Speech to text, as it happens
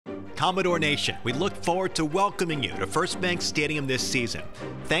Commodore Nation, we look forward to welcoming you to First Bank Stadium this season.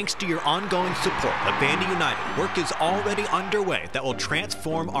 Thanks to your ongoing support of Vandy United, work is already underway that will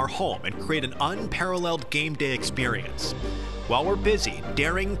transform our home and create an unparalleled game day experience. While we're busy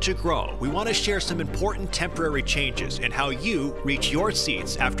daring to grow, we want to share some important temporary changes in how you reach your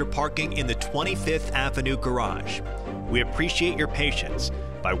seats after parking in the 25th Avenue garage. We appreciate your patience.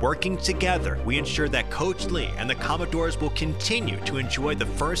 By working together, we ensure that Coach Lee and the Commodores will continue to enjoy the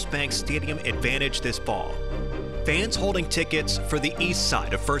First Bank Stadium advantage this fall. Fans holding tickets for the east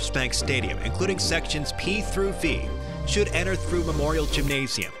side of First Bank Stadium, including sections P through V, should enter through Memorial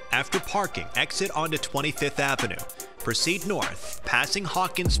Gymnasium. After parking, exit onto 25th Avenue. Proceed north, passing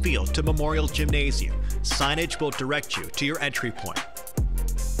Hawkins Field to Memorial Gymnasium. Signage will direct you to your entry point.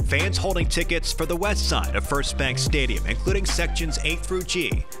 Fans holding tickets for the west side of First Bank Stadium, including sections A through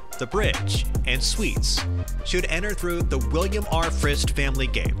G, the Bridge, and Suites, should enter through the William R. Frist Family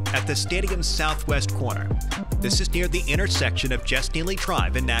Gate at the stadium's southwest corner. This is near the intersection of Jess Neely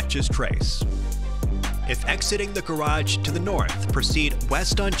Drive and Natchez Trace. If exiting the garage to the north, proceed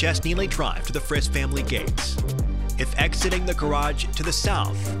west on Jess Neely Drive to the Frist Family Gates. If exiting the garage to the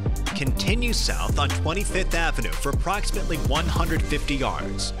south, continue south on 25th Avenue for approximately 150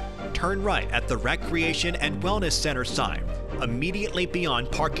 yards. Turn right at the Recreation and Wellness Center sign, immediately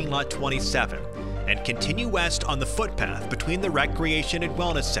beyond parking lot 27, and continue west on the footpath between the Recreation and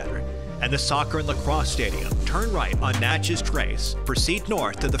Wellness Center and the Soccer and Lacrosse Stadium. Turn right on Natchez Trace. Proceed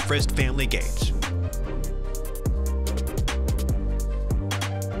north to the Frist Family Gates.